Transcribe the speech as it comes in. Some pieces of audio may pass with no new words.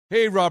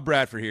Hey, Rob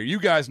Bradford here.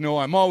 You guys know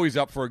I'm always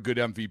up for a good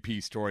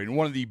MVP story, and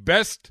one of the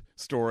best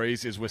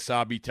stories is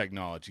Wasabi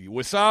Technology.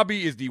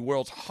 Wasabi is the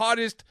world's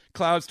hottest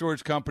cloud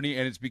storage company,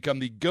 and it's become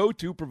the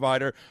go-to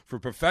provider for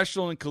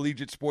professional and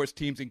collegiate sports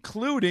teams,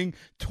 including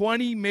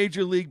 20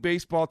 Major League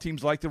Baseball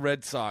teams like the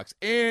Red Sox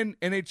and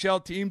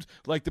NHL teams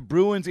like the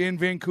Bruins and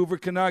Vancouver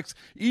Canucks.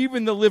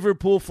 Even the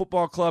Liverpool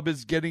Football Club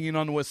is getting in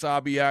on the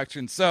Wasabi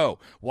action. So,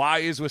 why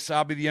is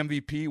Wasabi the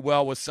MVP?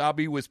 Well,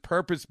 Wasabi was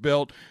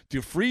purpose-built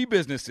to free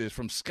businesses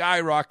from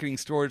skyrocketing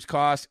storage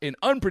costs and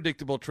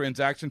unpredictable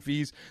transaction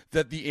fees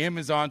that the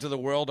Amazons of the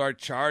world are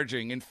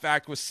charging. In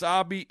fact,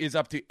 Wasabi is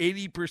up to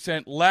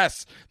 80%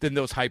 less than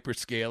those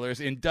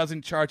hyperscalers and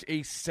doesn't charge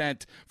a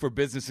cent for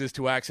businesses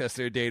to access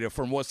their data.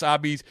 From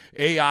Wasabi's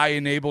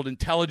AI-enabled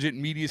intelligent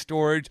media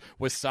storage,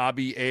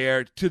 Wasabi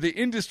Air, to the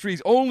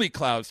industry's only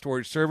cloud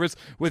storage service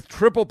with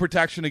triple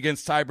protection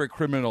against cyber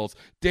criminals,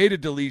 data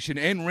deletion,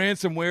 and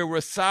ransomware,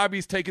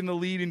 Wasabi's taken the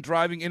lead in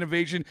driving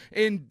innovation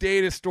in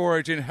data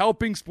storage and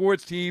helping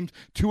sports teams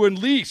to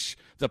unleash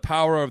the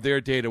power of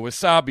their data.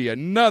 Wasabi,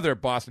 another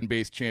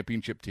Boston-based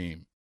championship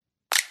team.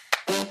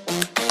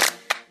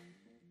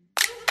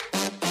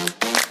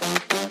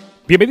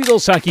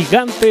 Bienvenidos a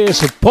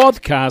Gigantes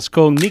Podcast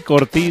con Nick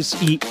Ortiz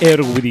y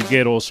Erwin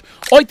Higueros.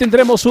 Hoy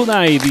tendremos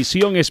una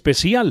edición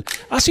especial.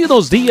 Hace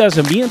unos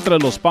días,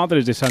 mientras los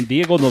Padres de San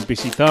Diego nos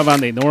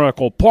visitaban en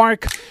Oracle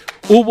Park,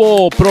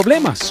 hubo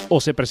problemas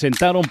o se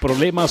presentaron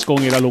problemas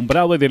con el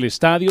alumbrado del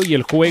estadio y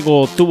el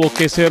juego tuvo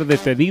que ser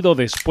detenido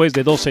después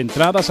de 2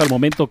 entradas al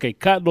momento que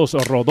Carlos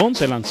Rodón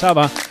se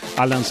lanzaba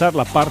a lanzar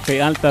la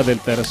parte alta del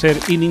tercer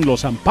inning.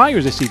 Los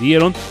umpires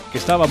decidieron que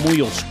estaba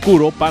muy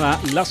oscuro para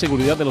la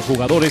seguridad de los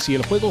jugadores y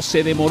el juego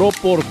se demoró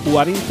por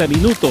 40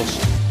 minutos.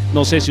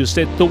 No sé si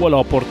usted tuvo la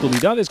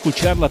oportunidad de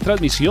escuchar la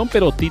transmisión,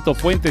 pero Tito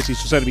Fuentes y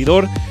su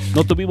servidor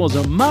no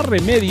tuvimos más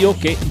remedio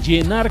que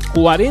llenar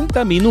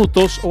 40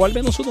 minutos o al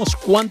menos unos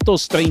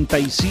cuantos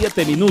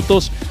 37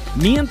 minutos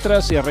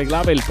mientras se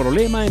arreglaba el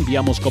problema.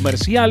 Enviamos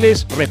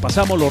comerciales,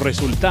 repasamos los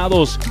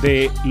resultados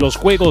de los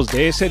juegos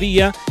de ese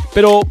día,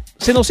 pero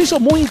se nos hizo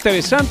muy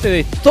interesante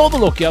de todo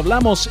lo que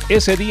hablamos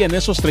ese día en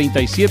esos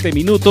 37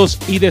 minutos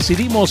y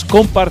decidimos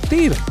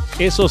compartir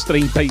esos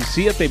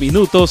 37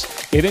 minutos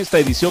en esta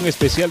edición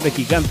especial de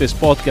Gigantes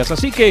Podcast.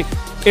 Así que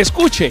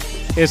escuche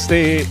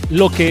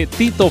lo que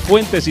Tito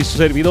Fuentes y su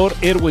servidor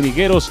Erwin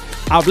Higueros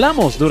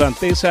hablamos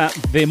durante esa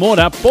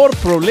demora por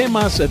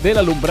problemas del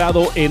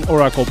alumbrado en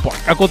Oracle Park.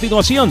 A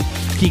continuación,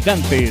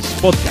 Gigantes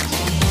Podcast.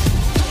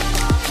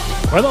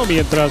 Bueno,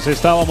 mientras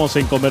estábamos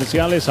en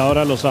comerciales,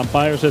 ahora los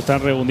umpires se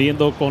están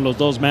reuniendo con los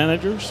 2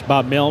 managers,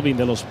 Bob Melvin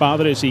de los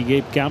Padres y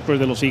Gabe Kapler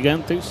de los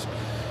Gigantes.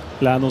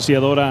 La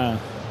anunciadora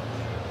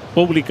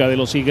pública de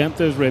los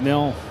Gigantes,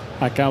 Renell,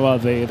 acaba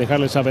de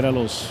dejarle saber a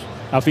los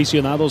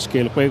aficionados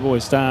que el juego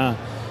está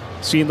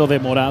siendo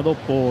demorado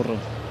por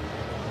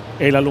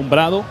el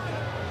alumbrado.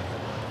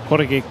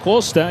 Jorge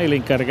Costa, el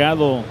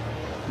encargado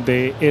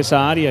de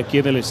esa área aquí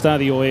en el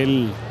estadio,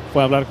 él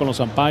fue a hablar con los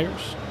umpires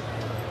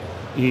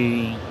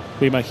y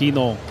me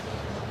imagino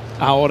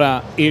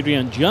ahora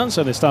Adrian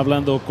Johnson está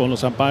hablando con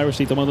los umpires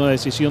y tomando una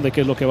decisión de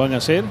qué es lo que van a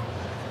hacer.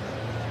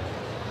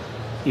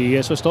 Y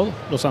eso es todo.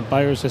 Los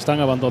umpires están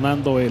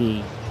abandonando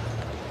el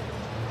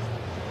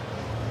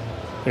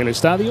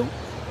estadio.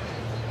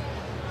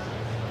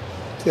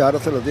 Sí, ahora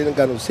se lo tienen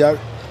que anunciar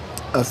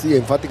así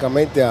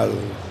enfáticamente a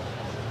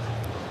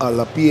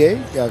la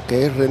PA,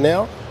 que es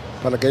Renell,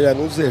 para que ella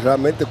anuncie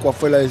realmente cuál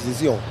fue la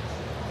decisión.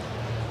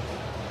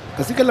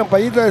 Así que la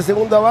ampallita de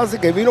segunda base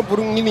que vino por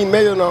 1 inning y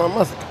medio nada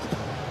más.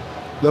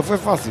 No fue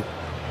fácil.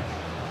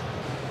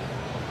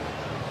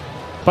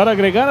 Para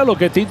agregar a lo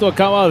que Tito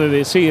acaba de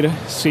decir,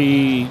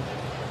 si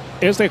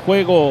este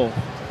juego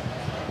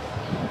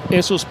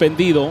es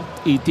suspendido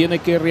y tiene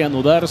que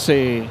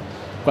reanudarse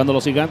cuando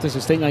los Gigantes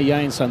estén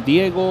allá en San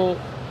Diego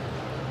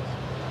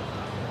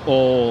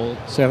o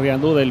se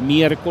reanuda el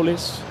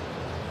miércoles,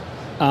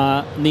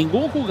 a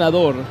ningún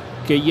jugador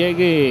que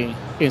llegue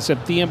en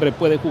septiembre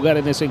puede jugar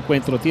en ese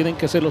encuentro. Tienen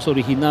que ser los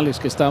originales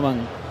que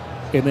estaban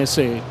en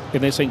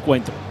ese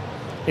encuentro.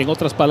 En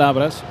otras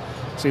palabras,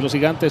 si los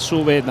Gigantes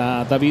suben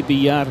a David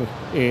Villar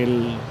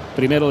el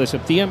 1 de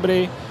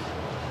septiembre,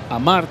 a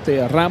Marte,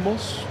 a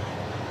Ramos,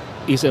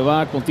 y se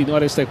va a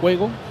continuar este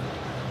juego,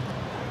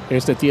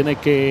 tiene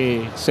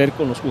que ser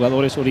con los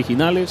jugadores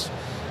originales.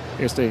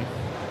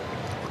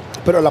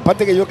 Pero la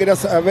parte que yo quería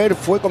saber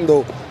fue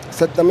cuando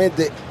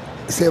exactamente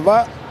se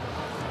va,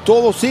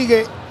 todo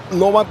sigue,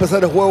 no va a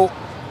empezar el juego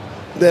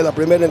de la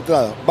primera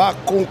entrada, va a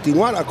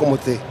continuar a como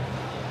esté.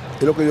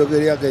 Es lo que yo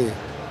quería que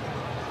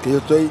yo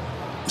estoy.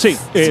 Sí,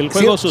 el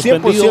juego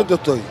 100%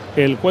 estoy.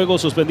 El juego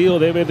suspendido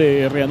debe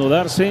de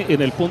reanudarse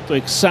en el punto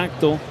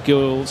exacto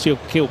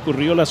que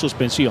ocurrió la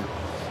suspensión.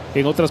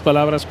 En otras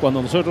palabras,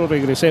 cuando nosotros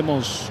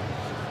regresemos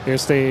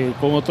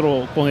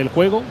con el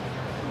juego,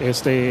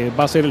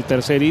 va a ser el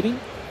tercer inning.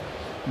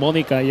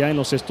 Mónica ya en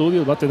los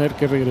estudios va a tener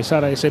que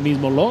regresar a ese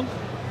mismo log.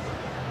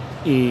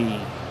 Y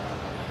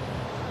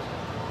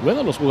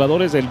bueno, los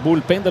jugadores del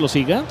bullpen de los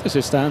Gigantes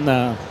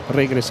están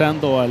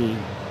regresando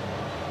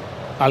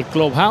al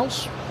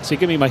clubhouse. Así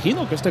que me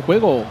imagino que este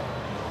juego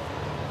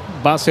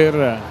va a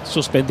ser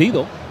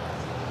suspendido.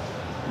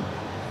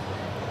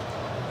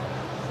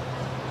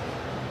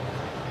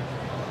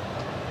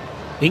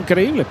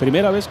 Increíble,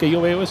 primera vez que yo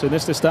veo eso en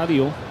este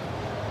estadio,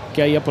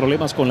 que haya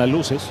problemas con las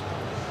luces.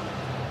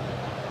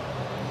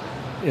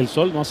 El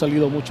sol no ha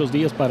salido muchos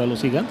días para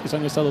los Gigantes,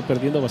 han estado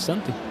perdiendo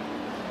bastante.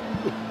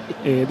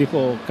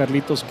 Dijo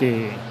Carlitos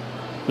que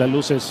las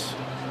luces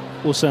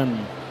usan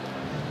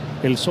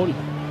el sol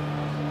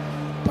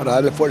para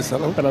darle fuerza,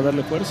 ¿no? Para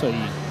darle fuerza y...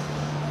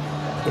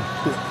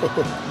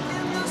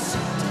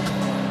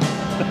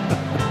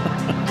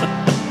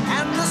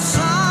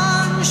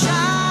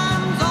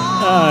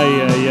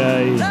 Ay, ay,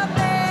 ay.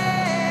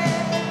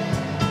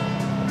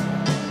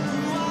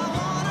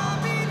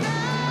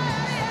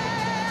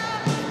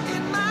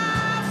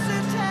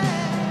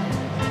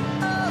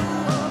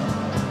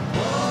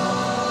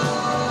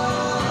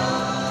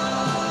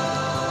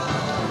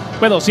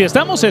 Bueno, si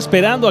estamos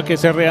esperando a que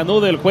se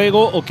reanude el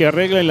juego o que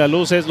arreglen las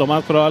luces, lo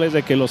más probable es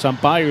de que los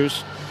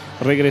umpires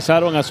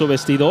regresaron a su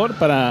vestidor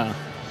para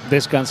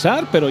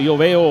descansar, pero yo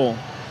veo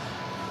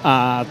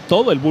a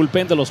todo el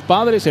bullpen de los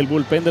Padres, el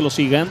bullpen de los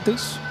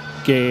Gigantes,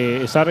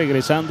 que está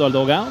regresando al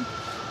dugout.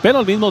 Pero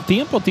al mismo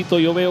tiempo, Tito,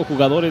 yo veo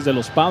jugadores de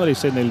los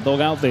Padres en el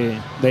dugout de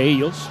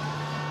ellos.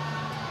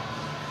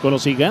 Con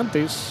los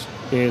Gigantes,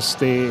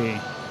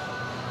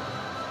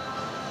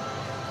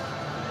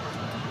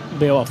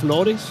 veo a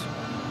Flores.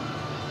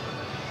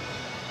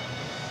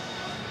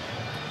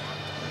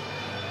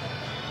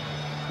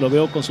 Lo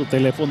veo con su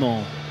teléfono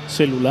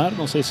celular.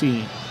 No sé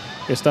si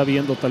está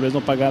viendo, tal vez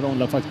no pagaron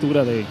la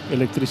factura de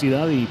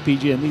electricidad y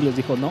PG&E les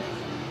dijo no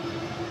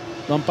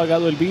han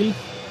pagado el bill.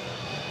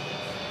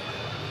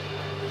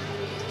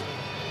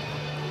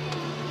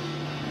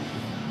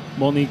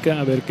 Mónica,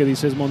 a ver qué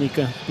dices,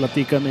 Mónica,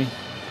 platícame.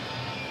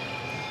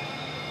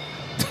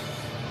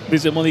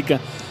 Dice Mónica,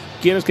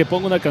 ¿quieres que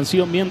ponga una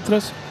canción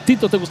mientras?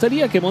 Tito, ¿te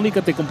gustaría que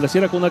Mónica te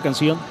complaciera con una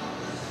canción?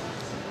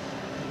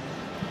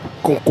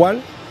 ¿Con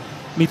cuál?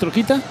 ¿Mi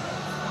troquita?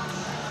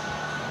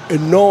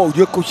 No,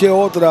 yo escuché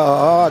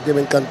otra que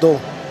me encantó.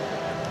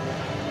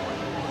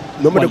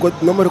 No me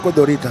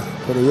recuerdo ahorita,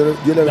 pero yo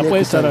la venía. ¿La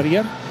puedes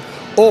tararear?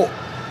 Oh,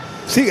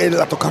 sí,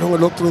 la tocaron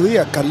el otro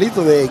día,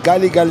 Carlito, de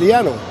Gali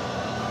Galiano.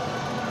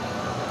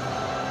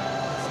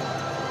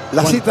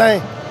 La cita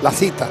es La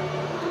Cita.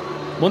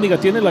 Mónica,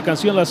 ¿tiene la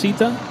canción La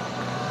Cita?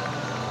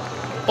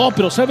 Oh,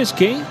 pero ¿sabes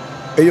qué?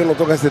 Ellos no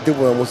tocan ese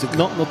tipo de música.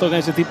 No tocan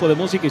ese tipo de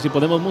música. Y si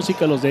ponemos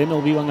música, los de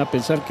MLB van a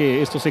pensar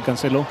que esto se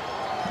canceló.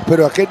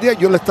 Pero aquel día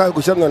yo la estaba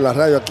escuchando en la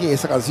radio aquí,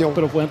 esa canción.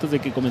 Pero fue antes de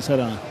que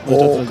comenzara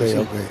nuestra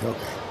transmisión.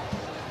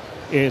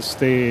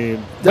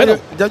 Bueno,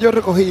 ya yo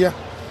recogí ya.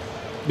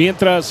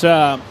 Mientras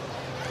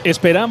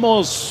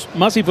esperamos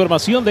más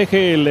información,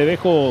 le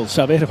dejo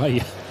saber,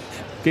 vaya,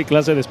 qué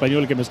clase de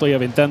español que me estoy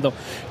aventando.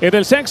 En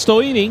el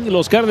sexto inning,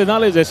 los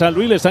Cardenales de San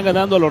Luis le están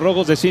ganando a los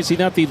Rojos de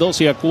Cincinnati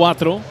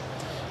 12-4.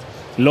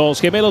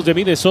 Los Gemelos de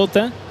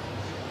Minnesota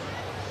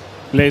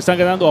le están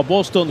ganando a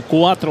Boston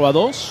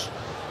 4-2.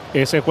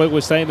 Ese juego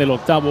está en el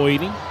octavo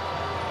inning.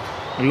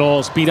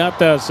 Los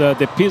Piratas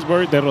de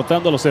Pittsburgh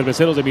derrotando a los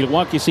Cerveceros de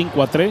Milwaukee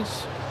 5-3.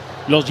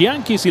 Los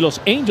Yankees y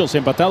los Angels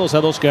empatados a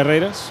 2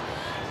 carreras.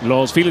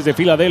 Los Phillies de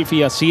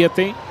Filadelfia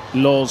 7.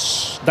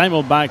 Los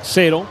Diamondbacks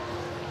 0.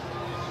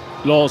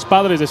 Los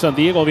Padres de San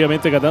Diego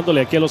obviamente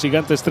ganándole aquí a los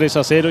Gigantes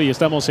 3-0. Y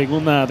estamos en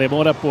una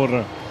demora por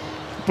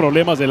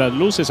problemas de las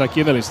luces aquí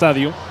en el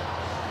estadio.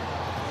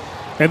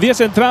 En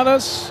 10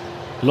 entradas,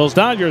 los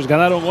Dodgers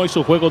ganaron hoy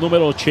su juego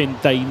número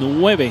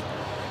 89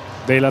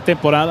 de la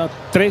temporada,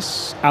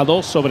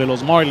 3-2 sobre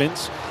los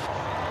Marlins.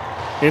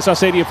 Esa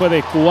serie fue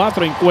de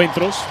 4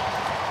 encuentros.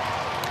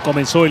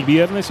 Comenzó el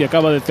viernes y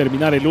acaba de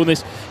terminar el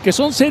lunes, que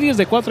son series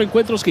de 4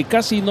 encuentros que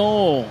casi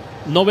no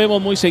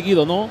vemos muy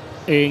seguido, ¿no?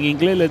 En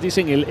inglés les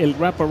dicen el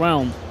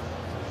wraparound.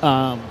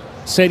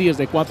 Series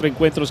de 4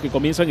 encuentros que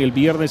comienzan el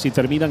viernes y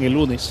terminan el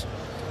lunes.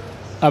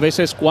 A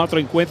veces 4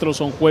 encuentros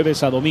son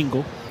jueves a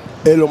domingo.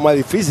 Es lo más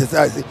difícil,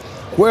 ¿sabes?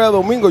 Juega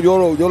domingo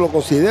yo lo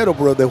considero,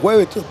 pero de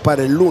jueves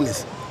para el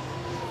lunes.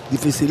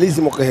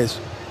 Dificilísimo que es eso.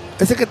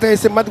 Ese que te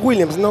dice Matt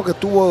Williams, ¿no? Que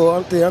estuvo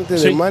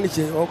antes sí. de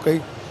manager. Ok.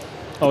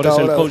 Ahora es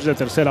el coach de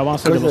tercera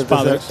base de los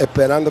Padres.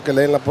 Esperando que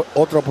le den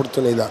otra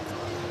oportunidad.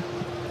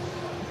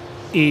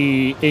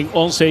 Y en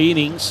 11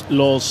 innings,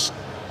 los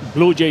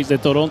Blue Jays de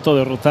Toronto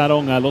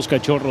derrotaron a los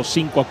Cachorros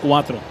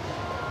 5-4.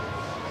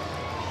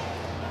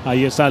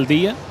 Ahí está el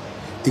día.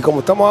 Y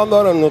como estamos dando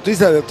ahora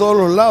noticias de todos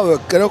los lados,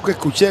 creo que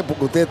escuché,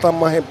 porque ustedes están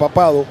más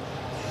empapados,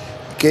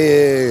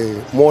 que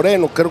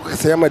Moreno, creo que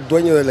se llama el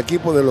dueño del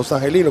equipo de Los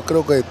Angelinos,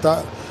 creo que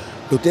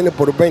lo tiene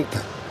por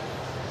venta.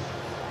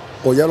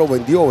 O ya lo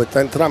vendió, o está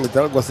en trámite,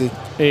 algo así.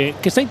 Que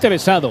está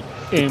interesado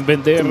en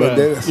vender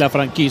la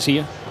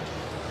franquicia.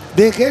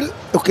 De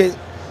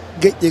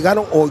que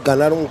llegaron o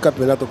ganaron un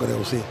campeonato,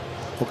 creo, sí.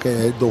 Porque es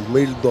el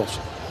 2002.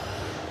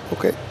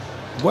 Ok.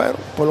 Bueno,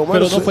 por lo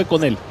menos. Pero no fue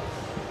con él.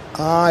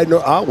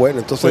 Bueno,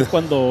 entonces. Fue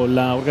cuando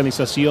la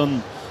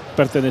organización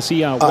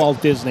pertenecía a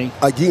Walt Disney.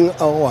 Allí,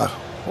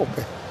 ok.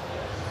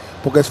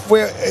 Porque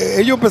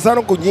ellos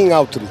empezaron con Jim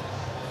Autry,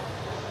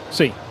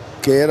 Sí.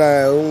 que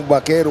era un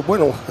vaquero,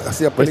 bueno,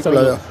 hacía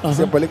películas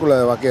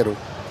de vaquero.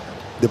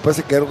 Después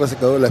se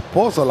quedó la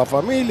esposa, la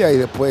familia, y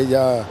después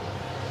ya...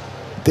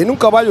 Tiene un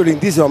caballo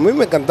lindísimo, a mí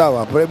me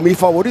encantaba. Pero mi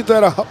favorito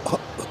era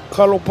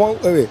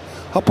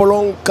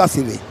Hopalong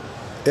Cassidy.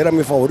 Era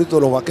mi favorito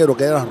de los vaqueros,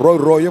 que era Roy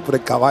Roger, pero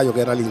el caballo, que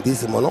era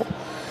lindísimo, ¿no?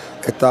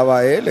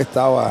 Estaba él,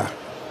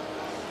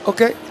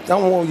 Ok,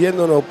 estamos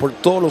yéndonos por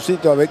todos los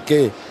sitios a ver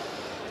qué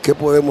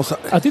podemos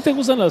hacer. ¿A ti te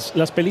gustan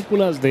las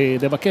películas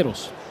de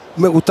vaqueros?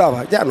 Me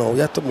gustaba, ya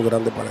estoy muy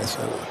grande para eso.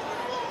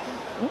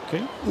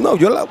 Ok. No,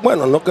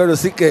 no quiero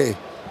decir que...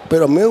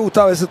 Pero a mí me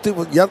gustaba ese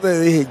tipo, ya te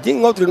dije,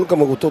 Jim Autry nunca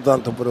me gustó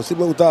tanto, pero sí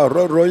me gustaba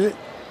Roy Roger,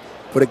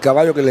 por el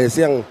caballo que le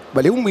decían,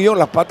 valía $1 millón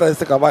las patas de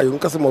ese caballo,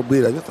 nunca se me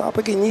olvida. Yo estaba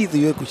pequeñito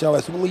y yo escuchaba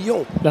eso, $1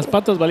 millón. Las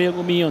patas valían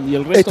 $1 millón, ¿y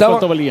el resto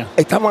cuánto valía?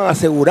 Estaban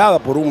aseguradas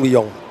por $1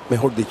 millón,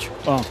 mejor dicho.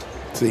 Ah.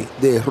 Sí,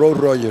 de Roy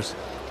Rogers,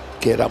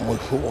 que era muy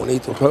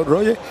bonito, Roy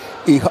Roger,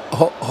 y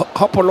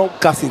Hopalong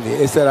Cassidy,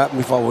 ese era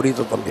mi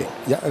favorito también.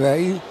 Ya de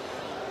ahí...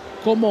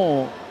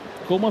 ¿Cómo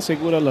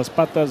aseguras las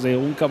patas de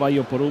un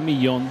caballo por $1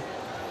 millón?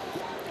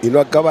 Y no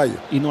al caballo.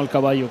 Y no al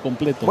caballo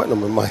completo. Bueno,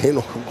 me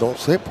imagino, no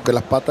sé, porque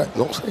las patas,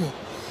 no sé.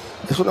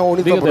 Es una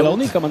bonita pregunta. De la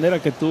única manera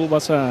que tú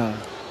vas a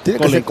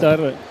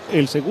colectar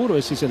el seguro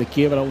es si se le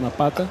quiebra una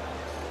pata.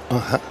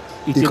 Ajá.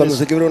 Y cuando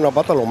se quiebra una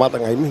pata lo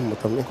matan ahí mismo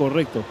también.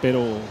 Correcto,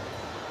 pero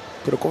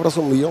cobras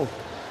 $1 millón.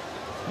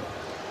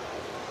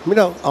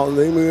 Mira a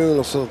donde vivimos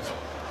nosotros.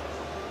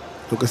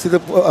 Lo que sí te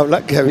puedo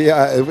hablar que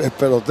había el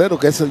pelotero,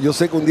 que eso yo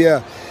sé que un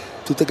día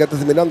tú te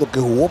quedaste mirando,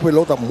 que jugó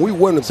pelota muy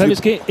bueno. ¿Sabes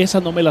qué?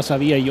 Esa no me la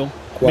sabía yo.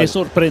 ¿Cuál? Me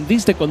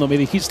sorprendiste cuando me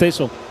dijiste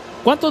eso.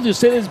 ¿Cuántos de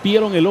ustedes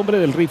vieron El Hombre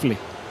del Rifle?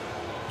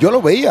 Yo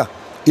lo veía.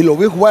 Y lo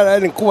vi jugar a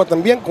él en Cuba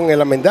también con el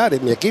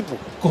Almendares, mi equipo.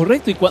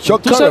 Correcto. ¿Y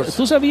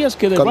 ¿tú sabías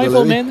que The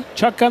Cuando Rifleman,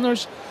 Chuck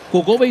Connors,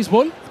 jugó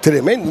béisbol?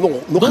 Tremendo.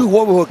 No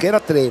jugó, que era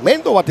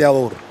tremendo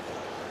bateador.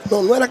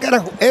 No era que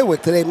era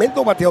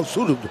tremendo bateador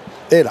zurdo.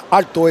 Era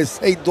alto,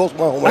 es 6'2"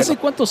 más o menos. ¿Hace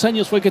cuántos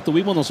años fue que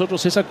tuvimos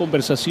nosotros esa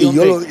conversación?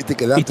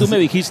 Y tú me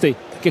dijiste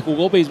que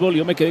jugó béisbol y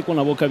yo me quedé con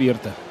la boca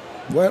abierta.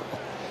 Bueno,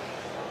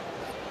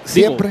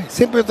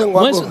 siempre tengo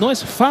algo. No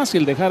es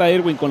fácil dejar a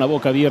Erwin con la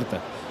boca abierta.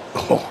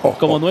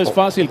 Como no es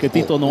fácil que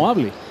Tito no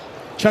hable.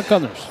 Chuck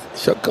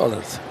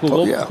Connors.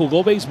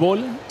 Jugó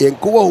béisbol. Y en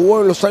Cuba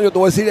jugó en los años, te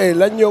voy a decir,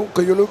 el año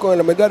que yo lo vi con el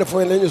Almendares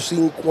fue en el año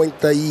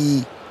 50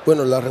 y...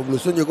 Bueno, la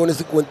revolución llegó en el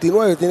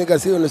 59, tiene que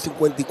haber sido en el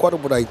 54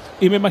 por ahí.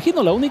 Y me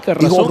imagino la única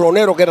razón... Y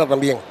jonronero que era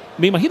también.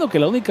 Me imagino que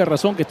la única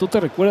razón que tú te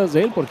recuerdas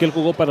de él, porque él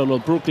jugó para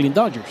los Brooklyn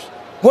Dodgers.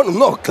 Bueno,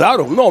 no,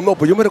 claro,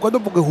 pues yo me recuerdo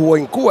porque jugó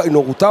en Cuba y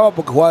nos gustaba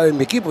porque jugaba en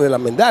mi equipo, de la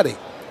Almendares.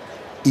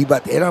 Y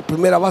era la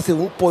primera base de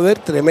un poder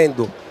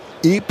tremendo.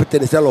 Y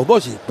pertenecía a los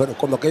Dodgers. Pero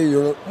cuando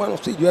aquello,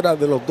 yo era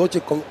de los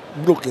Dodgers con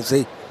Brooklyn,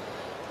 sí.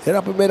 Era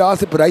la primera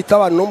base, pero ahí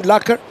estaba Nom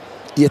Lacker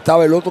y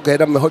estaba el otro que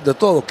era el mejor de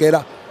todos, que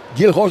era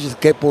Gil Hodges,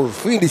 que por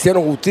fin le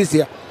hicieron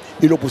justicia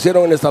y lo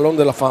pusieron en el Salón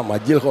de la Fama,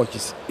 Gil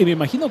Hodges. Y me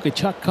imagino que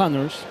Chuck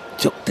Connors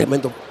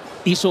tremendo.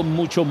 Hizo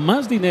mucho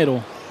más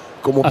dinero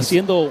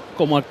haciendo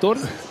como actor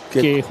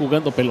que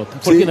jugando pelota.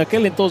 Porque sí. En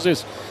aquel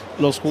entonces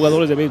los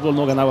jugadores de béisbol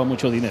no ganaban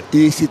mucho dinero.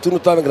 Y si tú no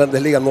estabas en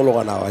Grandes Ligas no lo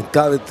ganabas.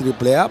 Estaba en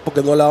AAA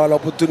porque no le daba la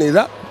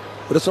oportunidad.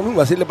 Por eso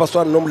mismo, así le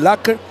pasó a Nom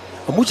Lacker,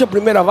 a muchas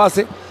primeras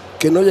bases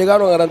que no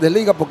llegaron a Grandes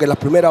Ligas porque las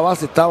primeras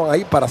bases estaban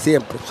ahí para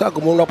siempre. O sea,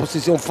 como una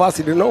posición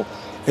fácil, ¿no?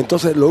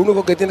 Entonces, lo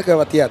único que tiene que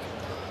batear.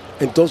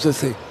 Entonces,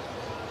 sí.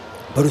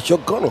 Pero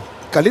Chuck Connors,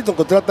 Carlito,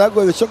 ¿encontraste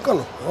algo de Chuck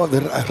Connors? De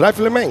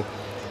Rifleman.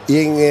 Y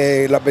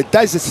en la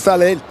advertising se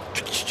sale él.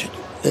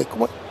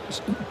 ¿Cómo es?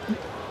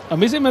 A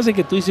mí se me hace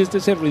que tú hiciste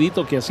ese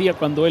ruidito que hacía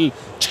cuando él...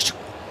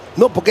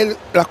 No, porque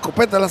las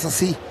escopetas las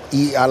así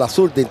y a la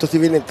zurda. Entonces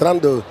viene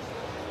entrando.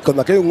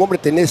 Cuando aquel un hombre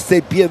tenía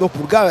 6 pies, 2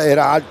 pulgadas,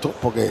 era alto.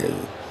 Porque...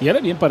 Y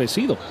era bien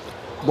parecido.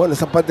 Bueno,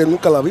 esa parte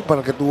nunca la vi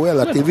para que tú veas.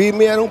 La TV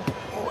mía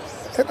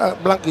era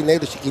blanco y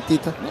negro,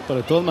 chiquitita. No,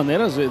 pero de todas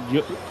maneras,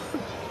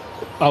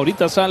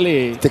 ahorita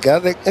sale... ¿Te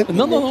quedaste?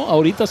 No,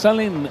 ahorita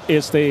salen...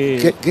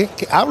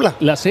 ¿Qué habla?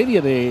 La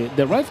serie de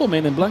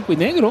Rifleman en blanco y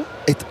negro.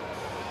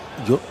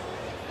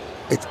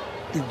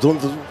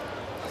 ¿Dónde?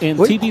 En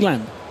TV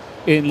Land.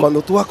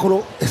 Cuando tú vas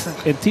con...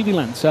 En TV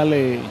Land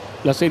sale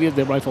la serie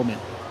de Rifleman.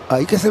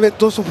 Ahí que se ven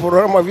todos esos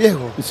programas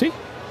viejos. Sí,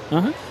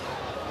 ajá.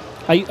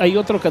 Hay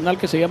otro canal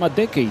que se llama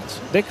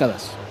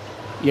Décadas.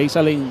 Y ahí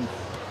salen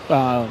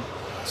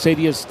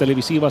series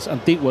televisivas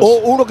antiguas.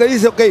 O uno que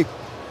dice, ok,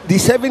 the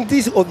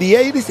 70s o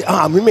the 80s.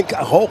 A mí me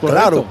encanta.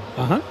 Claro.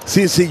 Ajá.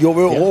 Sí, yo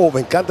veo,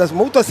 me encanta.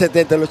 Me gusta el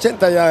 70, el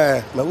 80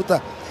 ya me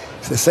gusta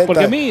 60.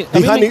 Porque a mí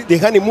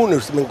The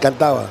Honeymooners me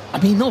encantaba. A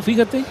mí no,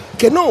 fíjate.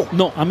 ¿Que no?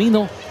 No, a mí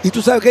no. Y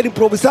tú sabes que era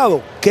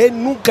improvisado, que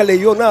él nunca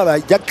leyó nada.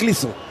 Jack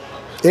Cleason.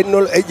 Él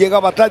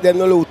llegaba tarde, a él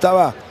no le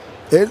gustaba.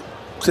 Él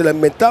se la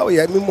inventaba y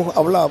ahí mismo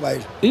hablaba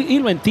él. Y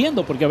lo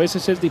entiendo, porque a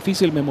veces es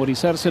difícil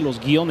memorizarse los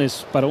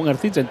guiones para un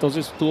artista.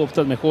 Entonces tú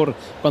optas mejor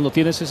cuando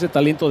tienes ese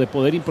talento de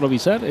poder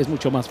improvisar. Es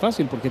mucho más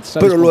fácil porque te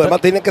sale Pero los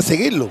demás tienen que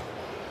seguirlo.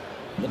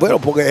 Bueno,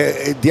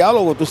 porque el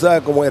diálogo, tú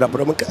sabes cómo era,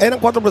 pero eran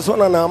 4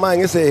 personas nada más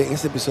en ese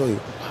episodio.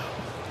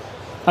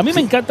 A mí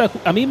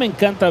me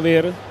encanta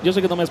ver, yo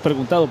sé que no me has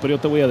preguntado, pero yo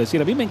te voy a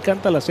decir, a mí me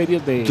encantan las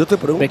series de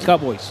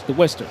cowboys, de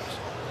westerns.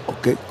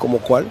 Ok, ¿como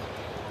cuál?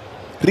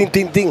 Rin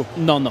Tin Tin.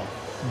 No,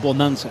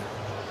 Bonanza.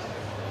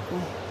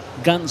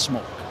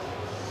 Gunsmoke.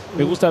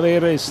 Me gusta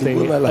ver hay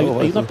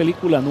una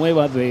película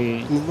nueva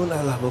de Ninguna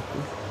de las dos.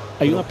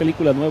 hay una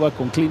película nueva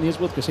con Clint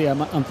Eastwood que se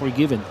llama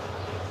Unforgiven.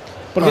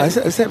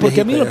 Porque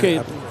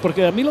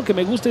a mí lo que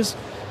me gusta es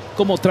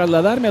como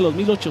trasladarme a los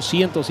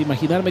 1800,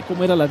 imaginarme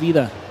cómo era la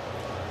vida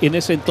en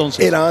ese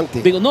entonces. Era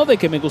antes. Digo, no de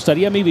que me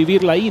gustaría a mí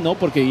vivirla ahí, ¿no?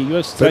 Porque yo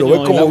extraño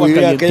pero el agua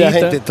vivía calientita, aquella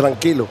gente,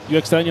 tranquilo. yo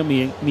extraño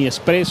mi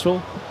espresso.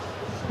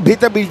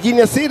 ¿Viste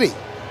Virginia City?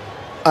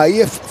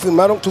 Ahí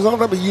firmaron, tú sabes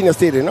de Virginia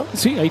City, ¿no?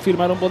 Sí, ahí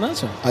firmaron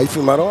Bonanza. Ahí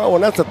firmaron a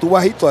Bonanza. Tú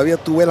vas ahí, todavía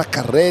tú ves las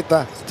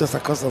carretas y todas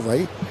esas cosas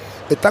ahí.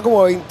 Está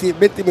como a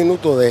 20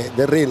 minutos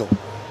de Reno.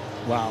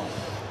 Wow.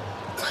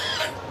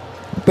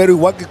 Pero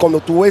igual que cuando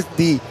tú ves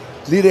The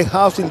Little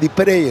House in the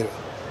Prairie.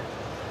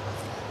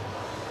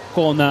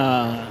 Con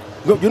No,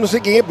 yo no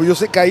sé quién es, pero yo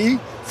sé que ahí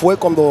fue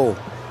cuando...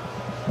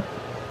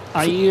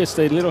 ahí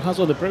Little House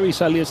of the Prairie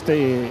sale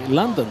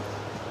Landon,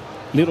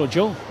 Little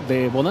Joe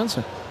de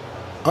Bonanza.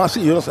 Ah,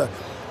 sí, yo no sé.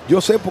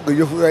 Yo sé porque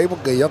yo fui ahí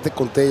porque ya te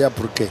conté ya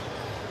por qué.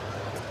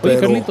 Oye,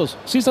 Carlitos,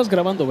 sí estás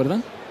grabando, ¿verdad?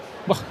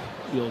 Bah,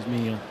 Dios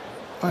mío.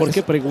 ¿Por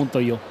qué pregunto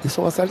yo?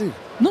 ¿Eso va a salir?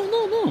 No.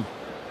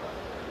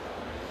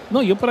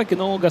 No, yo para que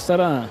no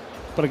gastara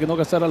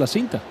la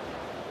cinta.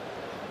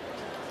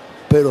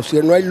 Pero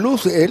si no hay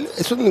luces,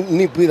 eso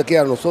ni pide que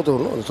a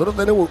nosotros, ¿no? Nosotros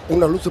tenemos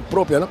unas luces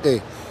propias, ¿no?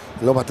 Que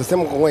nos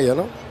abastecemos con ellas,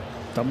 ¿no?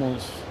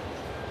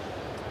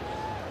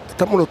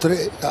 Estamos los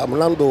tres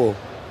hablando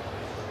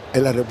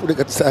en la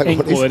República, ¿sabes?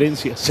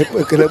 Incoherencias. En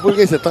la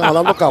República se están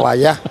hablando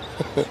caballá.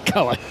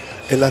 Cabal.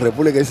 En la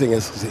República dicen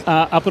eso, sí.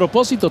 A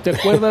propósito, ¿te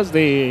acuerdas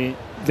de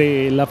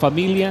la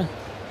familia?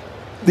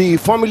 The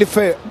Family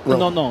Fair.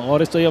 No,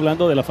 ahora estoy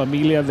hablando de la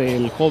familia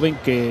del joven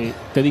que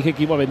te dije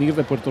que iba a venir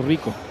de Puerto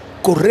Rico.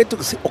 Correcto,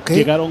 sí, ok.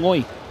 Llegaron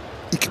hoy.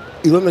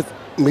 ¿Y dónde?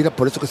 Mira,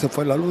 por eso que se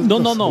fue la luz.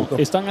 No.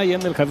 Están allá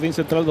en el jardín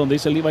central donde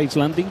dice Levi's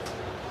Landing.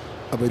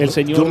 A ver, el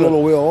señor, yo no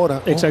lo veo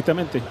ahora.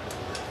 Exactamente.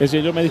 El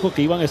señor me dijo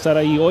que iban a estar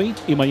ahí hoy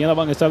y mañana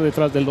van a estar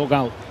detrás del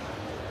logout.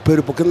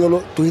 Pero ¿por qué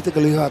no tú dijiste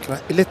que lo ibas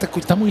atrás? Él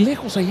está muy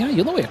lejos allá.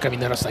 Yo no voy a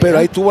caminar hasta allá. Pero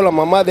ahí tuvo la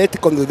mamá de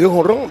cuando dio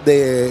jonrón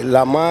de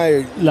Lamar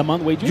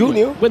Wade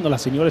Jr. Bueno, la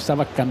señora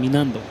estaba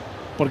caminando.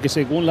 Porque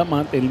según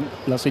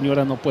la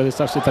señora no puede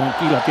estarse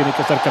tranquila, tiene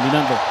que estar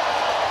caminando.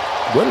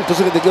 Bueno,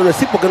 entonces ¿qué te quiero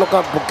decir? ¿Por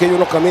qué ellos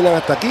no caminan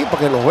hasta aquí? Para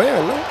que nos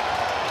vean, ¿no?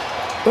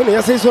 Bueno,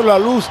 ya se hizo la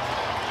luz.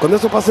 Cuando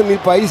eso pasa en mi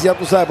país, ya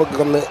tú sabes,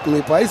 porque en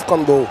mi país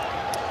cuando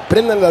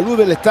prenden la luz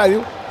del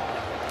estadio,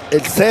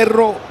 el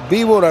Cerro,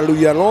 Víbora,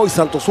 Luyanó y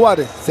Santo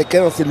Suárez se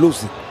quedan sin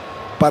luces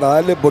para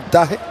darle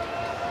voltaje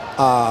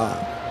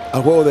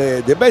al juego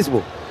de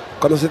béisbol.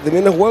 Cuando se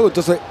termina el juego,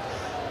 entonces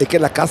es que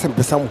en la casa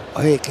empezamos,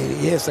 ay, qué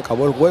bien, se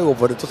acabó el juego,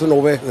 pero entonces no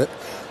ves.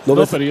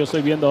 Pero yo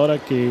estoy viendo ahora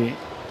que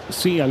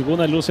sí,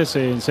 algunas luces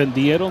se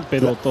encendieron,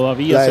 pero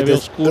todavía se ve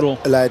oscuro.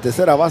 La de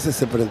tercera base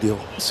se prendió.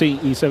 Sí,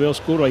 y se ve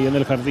oscuro ahí en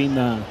el jardín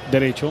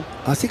derecho.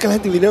 Así que la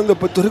gente vinieron de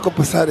Puerto Rico a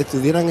empezar,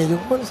 estudiaran ellos.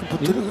 Bueno,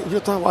 Puerto Rico, yo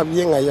estaba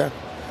bien allá.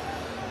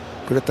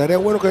 Pero estaría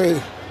bueno que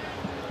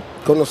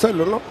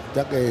conocerlo, ¿no?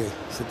 Ya que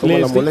se toma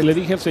la molestia. Le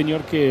dije al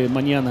señor que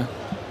mañana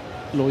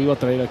lo iba a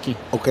traer aquí.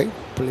 Ok,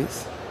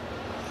 please.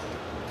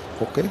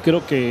 Okay.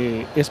 Creo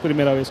que es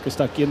primera vez que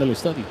está aquí en el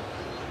estadio.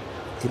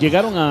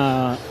 Llegaron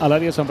al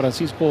área de San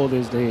Francisco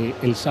desde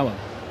el sábado.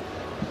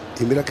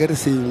 Y mira qué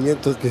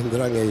recibimientos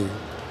tendrán ellos.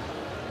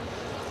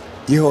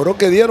 Y el jorón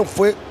que dieron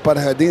fue para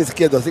el jardín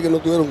izquierdo, así que no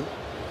tuvieron...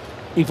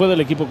 Y fue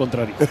del equipo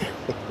contrario.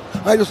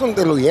 Ellos son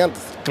de los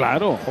gigantes.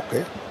 Claro.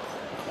 Ok.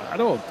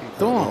 Claro,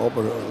 Tito. No,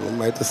 pero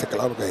imagínate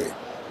claro que...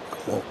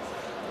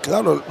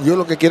 Claro, yo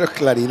lo que quiero es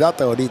claridad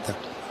ahorita.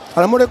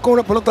 A lo mejor es con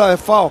una pelota de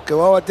FAO que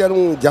va a batear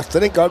un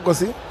Yastrenka o algo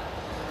así.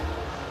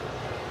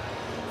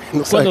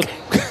 No sé.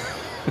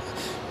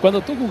 Cuando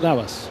tú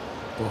jugabas,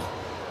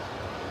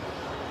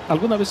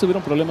 ¿alguna vez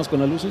tuvieron problemas con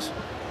las luces?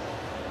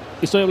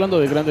 Estoy hablando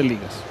de grandes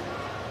ligas.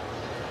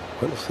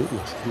 Bueno, sí,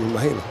 me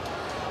imagino.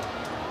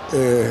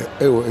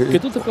 ¿Que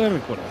tú te puedes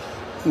recordar?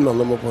 No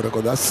me puedo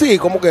recordar. Sí,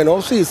 como que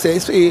no, sí.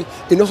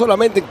 Y no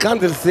solamente en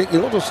Candlestick,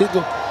 en otros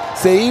sitios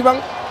se iban,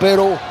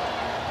 pero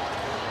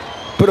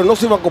no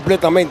se iban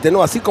completamente,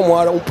 ¿no? Así como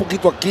ahora un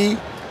poquito aquí,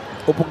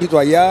 un poquito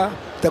allá.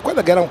 ¿Te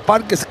acuerdas que eran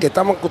parques que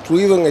estaban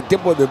construidos en el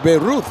tiempo de Babe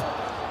Ruth?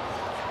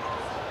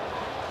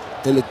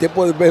 En el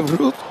tiempo de Babe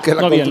Ruth. Que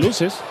no había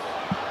luces.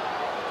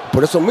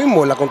 Por eso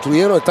mismo la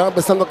construyeron, estaban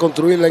empezando a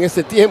construirla en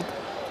ese tiempo.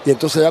 Y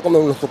entonces ya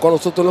cuando nos tocó a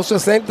nosotros en los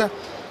 60,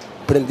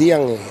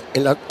 prendían,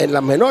 en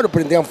las menores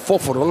prendían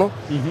fósforo, ¿no?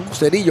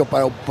 Cerillos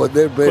para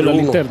poder ver. Con las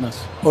linternas.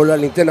 O la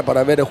linterna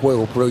para ver el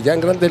juego. Pero ya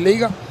en Grandes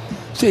Ligas,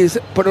 sí,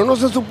 pero no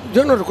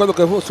yo no recuerdo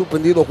que fue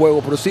suspendido el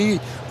juego, pero sí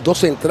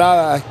 2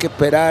 entradas, hay que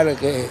esperar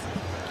que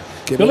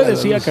yo le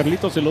decía a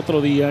Carlitos el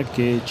otro día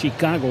que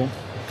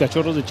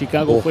Cachorros de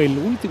Chicago fue el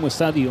último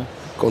estadio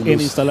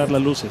en instalar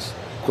las luces.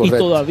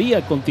 Correcto. Y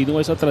todavía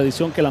continúa esa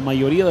tradición que la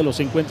mayoría de los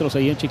encuentros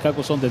ahí en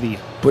Chicago son de día.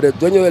 Pero el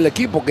dueño del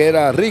equipo, que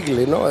era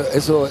Wrigley, ¿no?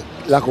 Eso,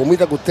 las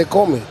gomitas que usted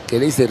come, que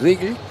le dice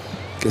Wrigley,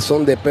 que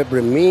son de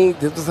peppermint,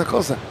 de todas esas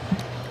cosas.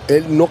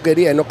 Él no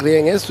quería, él no creía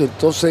en eso.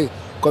 Entonces,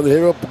 cuando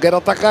dijeron que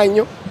era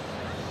tacaño,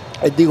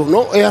 él dijo,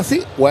 no, es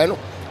así. Bueno,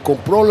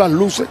 compró las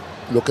luces,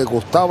 lo que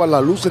costaban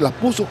las luces, las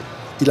puso.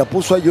 Y las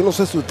puso ahí. Yo no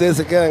sé si ustedes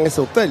se quedan en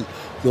ese hotel.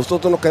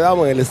 Nosotros nos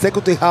quedamos en el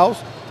Executive House,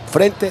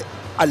 frente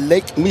al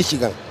Lake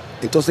Michigan.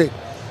 Entonces,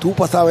 tú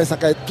pasabas en esa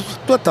calle,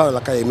 tú estabas en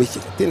la calle de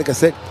Michigan. Tiene que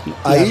ser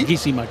ahí.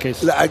 Larguísima que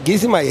es.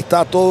 Larguísima, y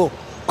está todo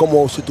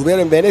como si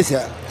estuviera en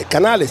Venecia,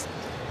 canales.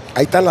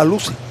 Ahí están las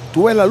luces.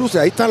 Tú ves las luces,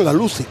 ahí están las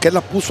luces, que él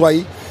las puso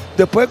ahí.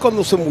 Después,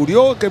 cuando se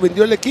murió, que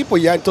vendió el equipo,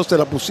 ya entonces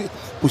la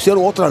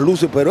pusieron otras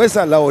luces, pero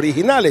esas, las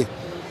originales,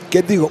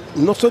 que digo,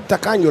 no soy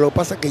tacaño, lo que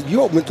pasa es que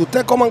yo, mientras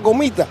ustedes coman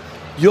gomitas,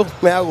 yo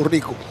me hago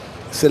rico.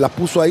 Se las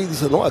puso ahí,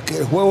 dice, no, que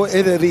el juego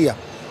es de día.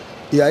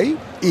 Y ahí,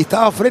 y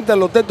estaba frente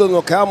al hotel donde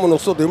nos quedamos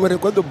nosotros. Yo me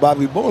recuerdo,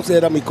 Bobby Bonds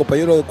era mi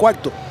compañero de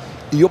cuarto.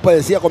 Y yo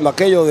padecía cuando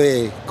aquello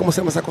de, ¿cómo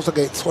se llama esa cosa?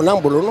 Que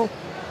sonámbulo, ¿no?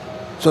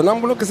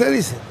 Sonámbulo, ¿qué se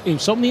dice?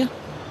 ¿Insomnia?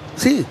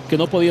 Sí. ¿Que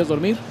no podías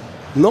dormir?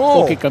 No.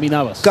 ¿O que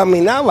caminabas?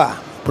 Caminaba.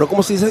 Pero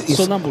 ¿cómo se dice?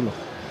 Sonámbulo.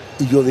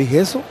 Y yo dije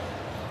eso.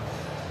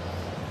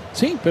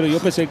 Sí, pero yo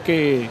pensé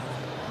que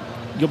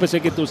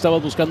tú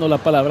estabas buscando la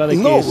palabra de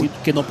No.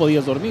 que no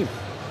podías dormir.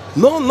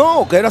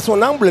 No, que era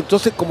sonámbulo.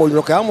 Entonces, como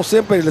nos quedamos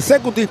siempre en el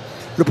Executive,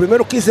 los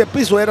primeros 15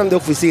 pisos eran de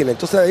oficina.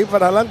 Entonces, de ahí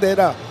para adelante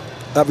eran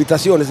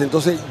habitaciones.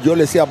 Entonces, yo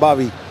le decía a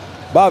Bobby,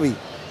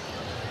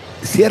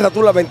 cierra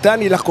tú la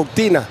ventana y las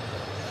cortinas.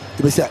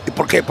 Y me decía,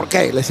 ¿por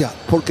qué? Le decía,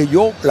 porque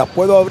yo la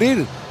puedo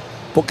abrir.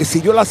 Porque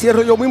si yo la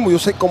cierro yo mismo, yo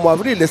sé cómo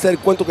abrir. Ese es el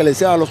cuento que le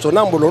decía a los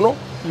sonámbulos, ¿no?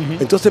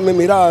 Entonces me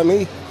miraba a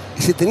mí.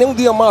 Y si tenía un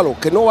día malo,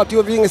 que no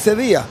batió bien ese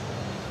día,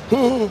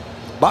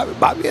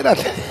 Bobby era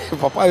el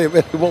papá de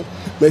Berrimón.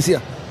 Me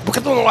decía, ¿por qué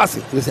tú no lo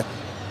haces? Y le decía,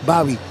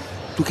 Bobby,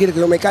 ¿tú quieres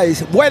que yo me caiga? Y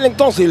dice, bueno,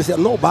 entonces. Y le decía,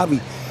 no, Bobby,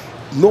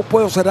 no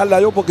puedo cerrarla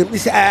yo porque me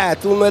dice,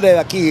 tú no eres de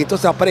aquí,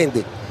 entonces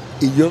aprende.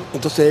 Y yo,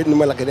 entonces él no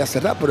me la quería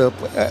cerrar, pero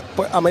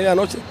después a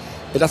medianoche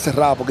era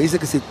cerrada, porque dice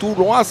que si tú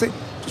lo haces,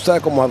 tú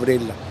sabes cómo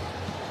abrirla.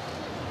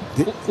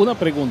 ¿Sí? Una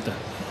pregunta.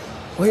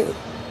 Oye,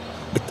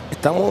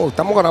 estamos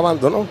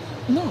grabando, ¿no?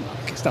 No,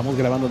 que estamos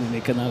grabando ni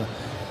que nada.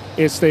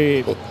 Yo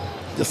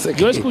sé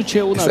Yo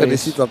escuché una vez.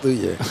 Visita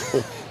tuya.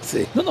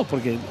 Sí. No,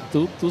 porque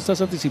tú estás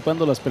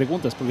anticipando las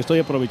preguntas, porque estoy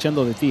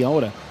aprovechando de ti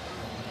ahora.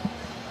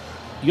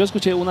 Yo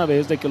escuché una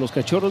vez de que los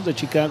Cachorros de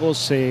Chicago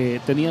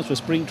tenían su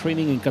spring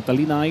training en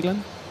Catalina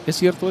Island. ¿Es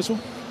cierto eso?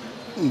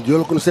 Yo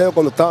lo conocía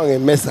cuando estaban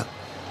en Mesa,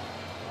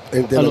 en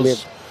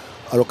entrenamiento.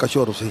 A los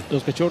Cachorros, sí.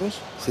 ¿Los Cachorros?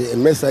 Sí,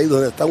 en Mesa, ahí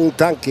donde está un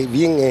tanque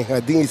bien en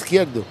jardín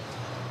izquierdo.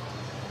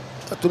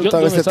 ¿Tú no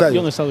estás en ese estadio?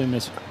 Yo no he estado en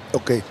Mesa.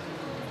 Ok.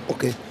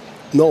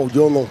 No,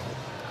 yo no.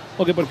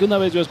 Ok, porque una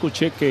vez yo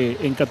escuché que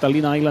en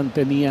Catalina Island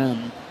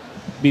tenían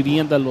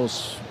vivienda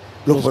los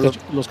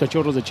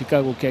Cachorros de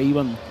Chicago que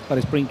iban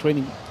para spring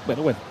training.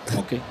 Bueno,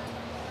 ok.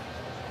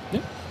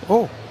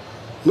 Oh,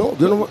 no,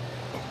 yo no.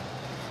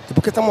 ¿Y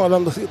por qué estamos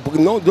hablando así? Porque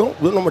no, yo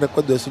no me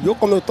recuerdo de eso. Yo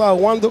cuando estaba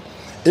jugando,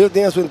 ellos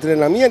tenían su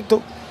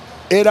entrenamiento,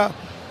 era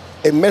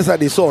en Mesa,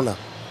 Arizona.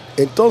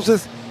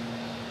 Entonces,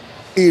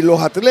 y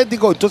los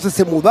Atléticos, entonces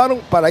se mudaron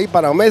para ir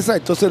para Mesa.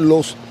 Entonces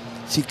los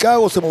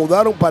Chicago se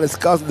mudaron para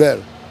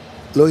Scottsdale.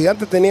 Los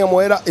Gigantes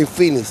teníamos era en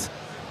Phoenix.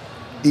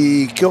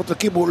 ¿Y qué otro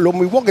equipo? Los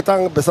Milwaukee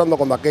estaban empezando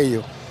con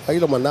aquello. Ahí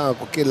lo mandaban a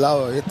cualquier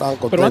lado, ahí estaban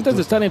contentos. Pero antes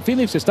de estar en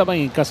Phoenix estaban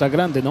en Casa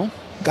Grande, ¿no?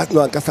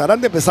 No, en Casa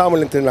Grande empezábamos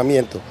el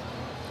entrenamiento.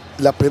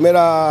 La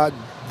primera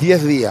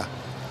 10 días.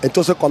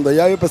 Entonces, cuando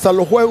ya iba a empezar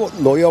los juegos,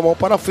 nos íbamos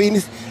para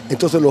Phoenix.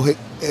 Entonces, los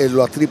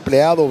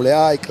AAA,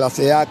 AA, y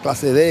clase A,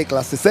 clase D,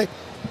 clase C,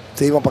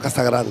 se iban para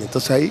Casa Grande.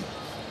 Entonces, ahí,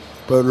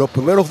 pero los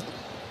primeros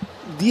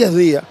 10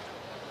 días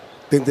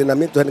de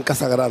entrenamiento eran en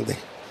Casa Grande.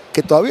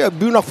 Que todavía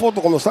vi una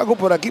foto, cuando salgo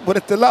por aquí, por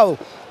este lado,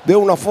 veo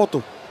una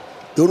foto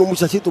de unos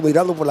muchachitos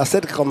mirando por la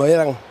cerca cuando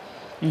eran,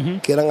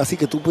 que eran así,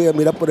 que tú podías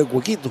mirar por el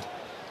huequito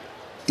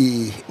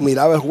y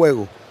miraba el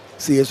juego.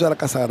 Sí, eso era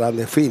Casa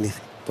Grande, Phoenix.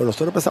 Pues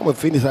nosotros empezamos en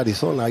Phoenix,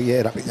 Arizona, ahí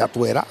era, ya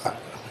tú eras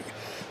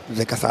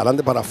de Casa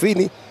Grande para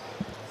Phoenix.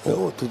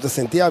 Tú te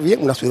sentías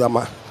bien, una ciudad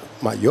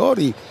mayor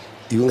y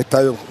un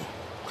estadio.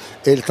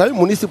 El estadio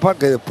municipal,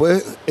 que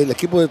después el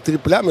equipo de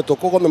AAA me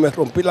tocó cuando me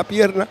rompí la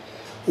pierna,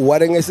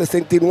 jugar en el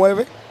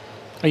 69.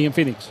 Ahí en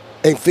Phoenix.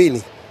 En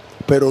Phoenix.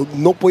 Pero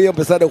no podía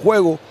empezar el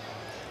juego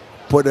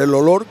por el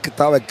olor que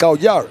estaba el cow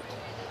yard.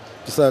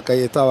 Tú sabes que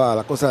ahí estaba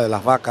la cosa de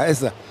las vacas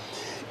esas.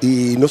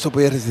 Y no se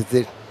podía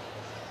resistir.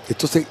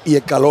 Entonces, y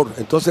el calor.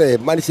 Entonces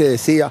Manny se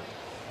decía,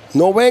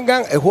 no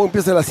vengan, el juego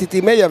empieza a las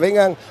 7:30,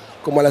 vengan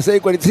como a las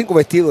 6:45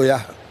 vestidos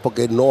ya,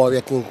 porque no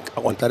había quien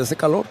aguantar ese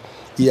calor.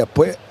 Y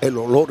después el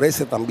olor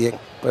ese también.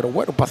 Pero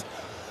bueno, pasa.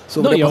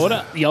 No,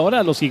 y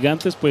ahora los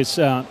Gigantes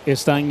pues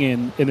están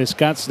en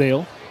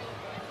Scottsdale.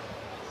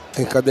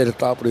 En Scottsdale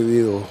estaba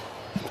prohibido.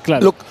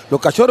 Claro. Los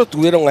Cachorros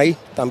estuvieron ahí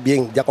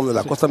también, ya cuando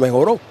la cosa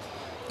mejoró.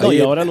 No, y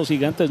ahora los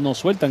Gigantes no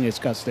sueltan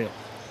Scottsdale.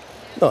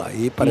 No,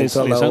 ahí para les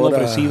han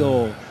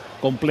ofrecido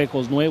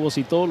complejos nuevos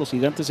y todos los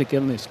gigantes se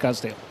quedan en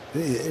Scottsdale.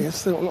 Sí,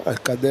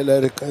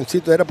 Scottsdale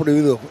era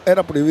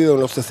prohibido en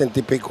los 60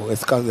 y pico.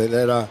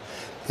 Scottsdale era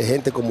de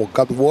gente como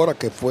Cat Wara,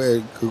 que fue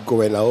el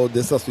gobernador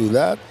de esa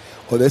ciudad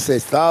o de ese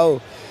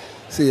estado.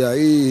 Sí,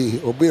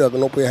 ahí olvida que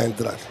no podías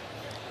entrar.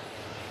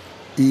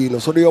 Y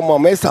nosotros íbamos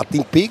a Mesa,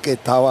 Tim Peake, que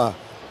estaba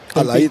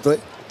al ladito,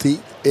 sí,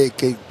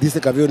 que dice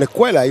que había una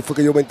escuela. Ahí fue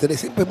que yo me enteré,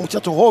 siempre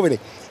muchachos jóvenes.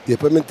 Y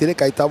después me enteré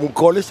que ahí estaba un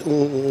college,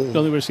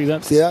 la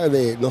universidad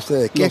de no sé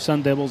de qué. Los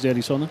Sun Devils de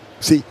Arizona.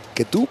 Sí,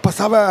 que tú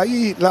pasabas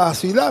ahí la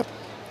ciudad,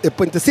 el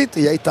puentecito,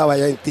 y ahí estaba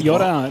ya en Tempe. Y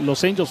ahora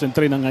los Angels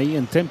entrenan ahí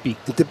en Tempe.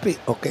 En Tempe,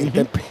 ok, en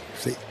Tempe,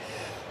 sí.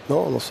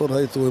 No, nosotros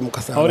ahí tuvimos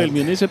casa. Ahora el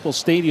Municipal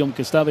Stadium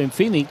que estaba en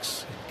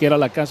Phoenix, que era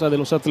la casa de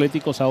los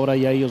Atléticos, ahora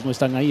ya ellos no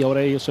están ahí.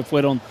 Ahora ellos se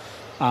fueron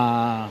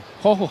a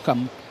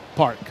Hohokam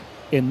Park,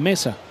 en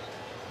Mesa,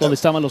 donde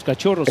estaban los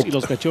Cachorros, y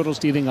los Cachorros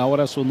tienen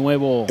ahora su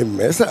nuevo... En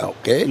Mesa,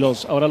 ok.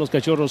 Ahora los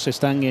Cachorros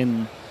están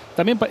en...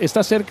 También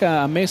está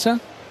cerca a Mesa,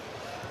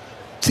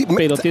 sí,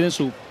 pero tienen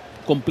su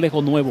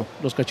complejo nuevo,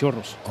 los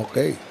Cachorros. Ok,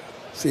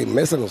 sí, en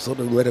Mesa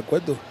nosotros, me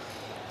recuerdo,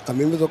 a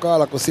mí me tocaba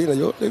la cocina,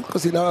 yo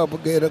cocinaba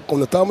porque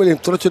cuando estábamos en el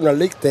Instructional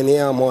League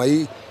teníamos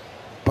ahí,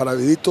 para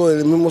vivir todo en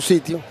el mismo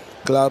sitio,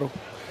 claro,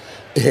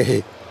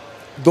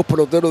 2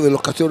 peloteros de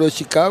los Cachorros de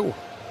Chicago,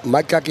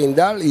 Mike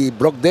Kendall y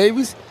Brock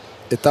Davis.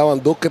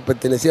 Estaban 2 que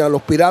pertenecían a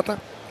los Piratas,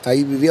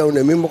 ahí vivían en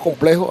el mismo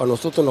complejo, a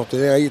nosotros nos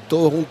tenían ahí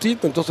todos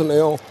juntitos, entonces nos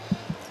íbamos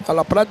a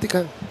la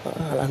práctica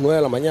a las 9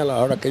 de la mañana, a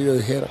la hora que ellos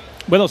dijeran.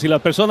 Bueno, si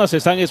las personas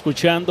están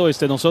escuchando,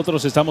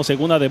 nosotros estamos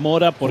en una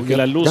demora porque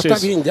las luces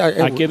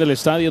aquí en el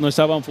estadio no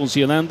estaban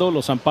funcionando.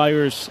 Los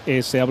umpires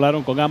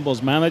hablaron con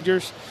ambos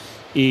managers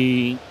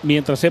y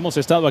mientras hemos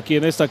estado aquí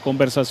en esta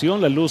conversación,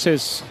 las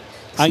luces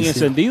han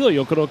encendido.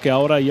 Yo creo que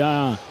ahora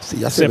ya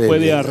se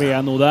puede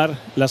reanudar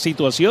la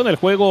situación. El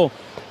juego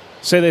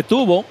se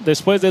detuvo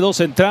después de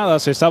 2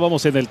 entradas.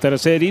 Estábamos en el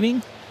tercer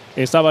inning.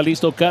 Estaba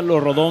listo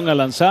Carlos Rodón a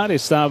lanzar.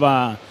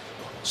 Estaba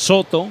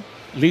Soto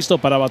listo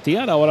para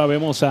batear. Ahora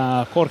vemos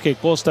a Jorge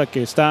Costa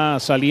que está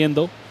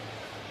saliendo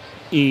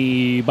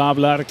y va a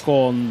hablar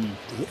con,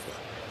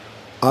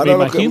 me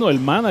imagino, el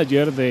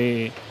manager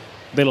de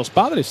los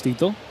Padres,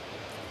 Tito.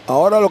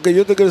 Ahora lo que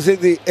yo te quiero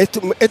decir,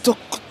 estos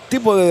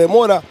tipos de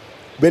demora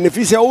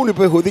beneficia a uno y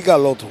perjudica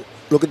al otro.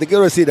 Lo que te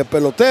quiero decir, el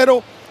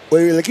pelotero o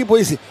el equipo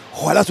dice,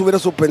 ojalá se hubiera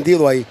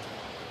suspendido ahí.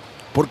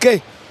 ¿Por qué?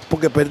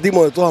 Porque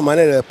perdimos de todas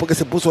maneras después que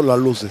se puso las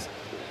luces.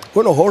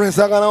 Bueno, Jorge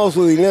se ha ganado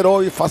su dinero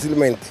hoy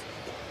fácilmente.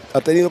 Ha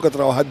tenido que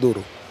trabajar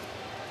duro.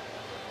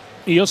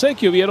 Y yo sé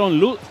que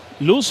hubieron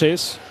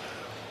luces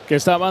que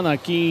estaban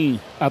aquí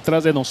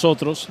atrás de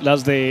nosotros.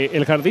 Las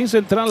del jardín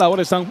central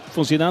ahora están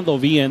funcionando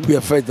bien.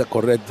 Perfecto,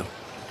 correcto.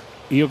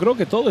 Y yo creo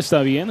que todo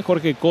está bien.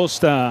 Jorge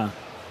Costa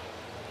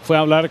fue a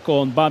hablar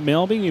con Bob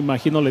Melvin. Me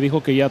imagino le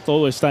dijo que ya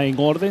todo está en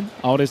orden.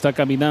 Ahora está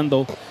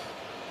caminando.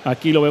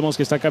 Aquí lo vemos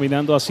que está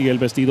caminando hacia el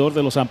vestidor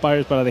de los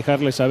umpires para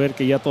dejarles saber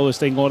que ya todo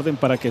está en orden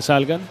para que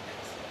salgan.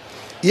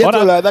 Y ahora,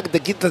 esto la verdad que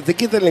te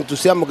quita el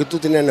entusiasmo que tú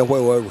tenías en el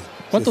juego, Edwin.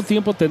 ¿Cuánto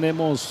tiempo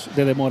tenemos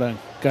de demora,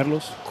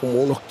 Carlos? Como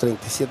unos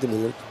 37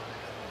 minutos.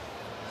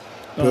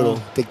 Pero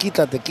te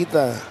quita.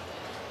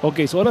 Ok,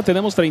 ahora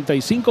tenemos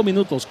 35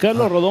 minutos.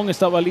 Carlos Rodón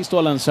estaba listo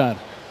a lanzar.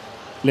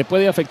 ¿Le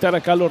puede afectar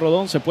a Carlos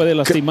Rodón? ¿Se puede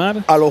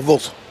lastimar? A los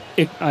 2.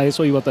 A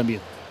eso iba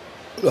también.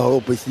 Los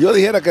 2. Pues, si yo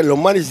dijera que los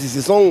managers,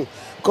 si son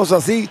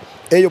cosas así,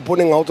 ellos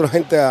ponen a otra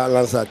gente a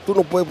lanzar. Tú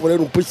no puedes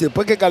poner un pitcher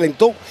después que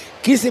calentó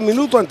 15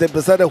 minutos antes de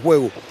empezar el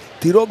juego.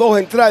 Tiró 2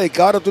 entradas y que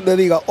ahora tú le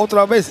digas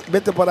otra vez,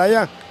 vete para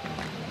allá.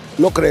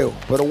 No creo,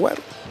 pero bueno.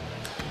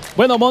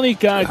 Bueno,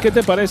 Mónica, ¿qué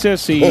te parece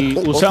si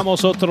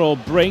usamos otro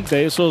break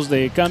de esos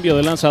de cambio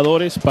de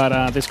lanzadores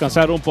para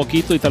descansar un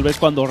poquito y tal vez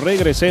cuando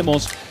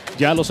regresemos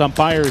ya los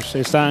umpires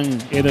están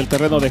en el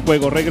terreno de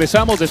juego?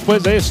 Regresamos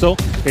después de esto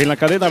en la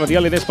cadena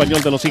radial en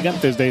español de los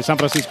Gigantes de San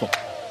Francisco.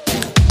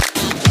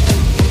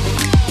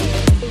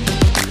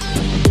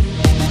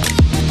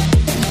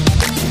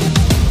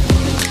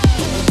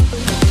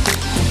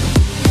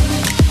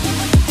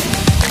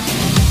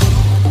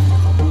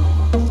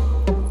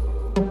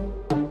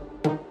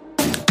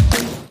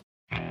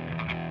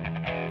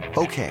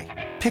 Okay,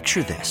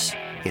 picture this.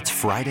 It's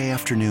Friday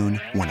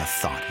afternoon when a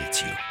thought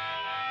hits you.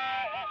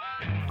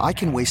 I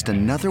can waste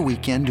another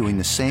weekend doing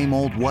the same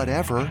old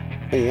whatever,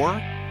 or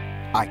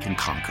I can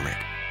conquer it.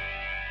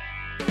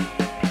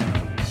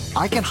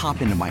 I can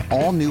hop into my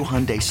all-new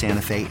Hyundai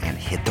Santa Fe and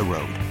hit the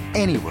road.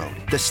 Any road.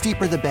 The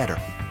steeper, the better.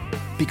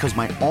 Because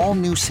my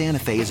all-new Santa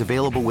Fe is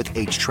available with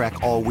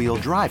H-Track all-wheel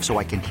drive, so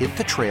I can hit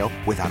the trail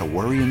without a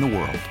worry in the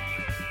world.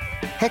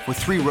 Heck, with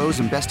 3 rows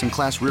and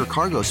best-in-class rear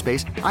cargo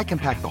space, I can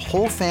pack the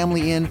whole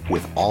family in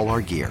with all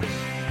our gear.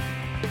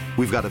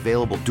 We've got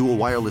available dual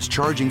wireless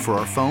charging for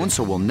our phones,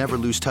 so we'll never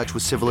lose touch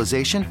with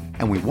civilization,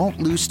 and we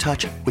won't lose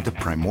touch with the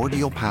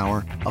primordial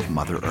power of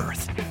Mother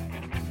Earth.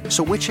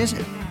 So which is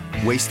it?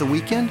 Waste the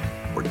weekend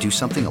or do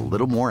something a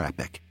little more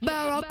epic?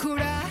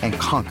 And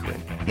conquer it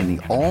in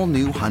the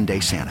all-new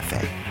Hyundai Santa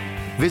Fe.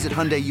 Visit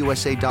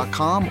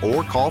HyundaiUSA.com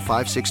or call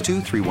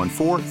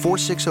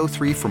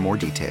 562-314-4603 for more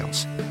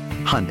details.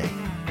 Hyundai,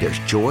 There's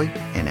joy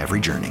in every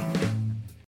journey.